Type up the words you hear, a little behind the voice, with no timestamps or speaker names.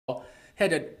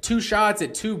had two shots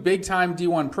at two big-time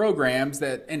D1 programs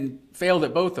and failed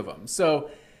at both of them.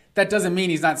 So that doesn't mean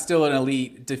he's not still an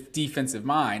elite defensive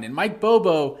mind. And Mike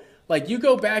Bobo, like, you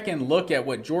go back and look at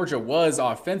what Georgia was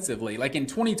offensively. Like, in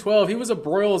 2012, he was a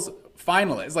Broyles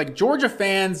finalist. Like, Georgia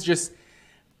fans just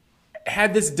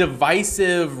had this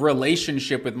divisive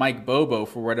relationship with Mike Bobo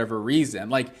for whatever reason.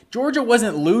 Like, Georgia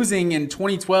wasn't losing in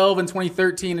 2012 and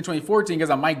 2013 and 2014 because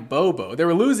of Mike Bobo. They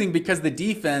were losing because the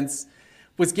defense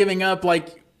was giving up,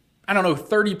 like, I don't know,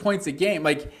 30 points a game.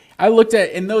 Like, I looked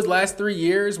at in those last 3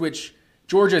 years, which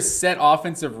Georgia set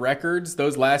offensive records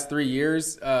those last 3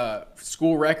 years,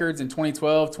 school records in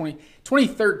 2012,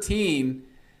 2013.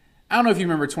 I don't know if you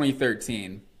remember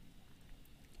 2013.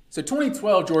 So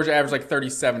 2012, Georgia averaged like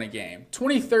 37 a game.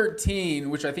 2013,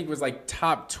 which I think was like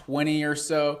top 20 or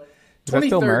so. Is that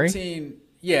still Murray?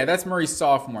 Yeah, that's Murray's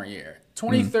sophomore year.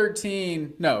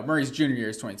 2013, no, Murray's junior year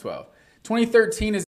is 2012. 2013 is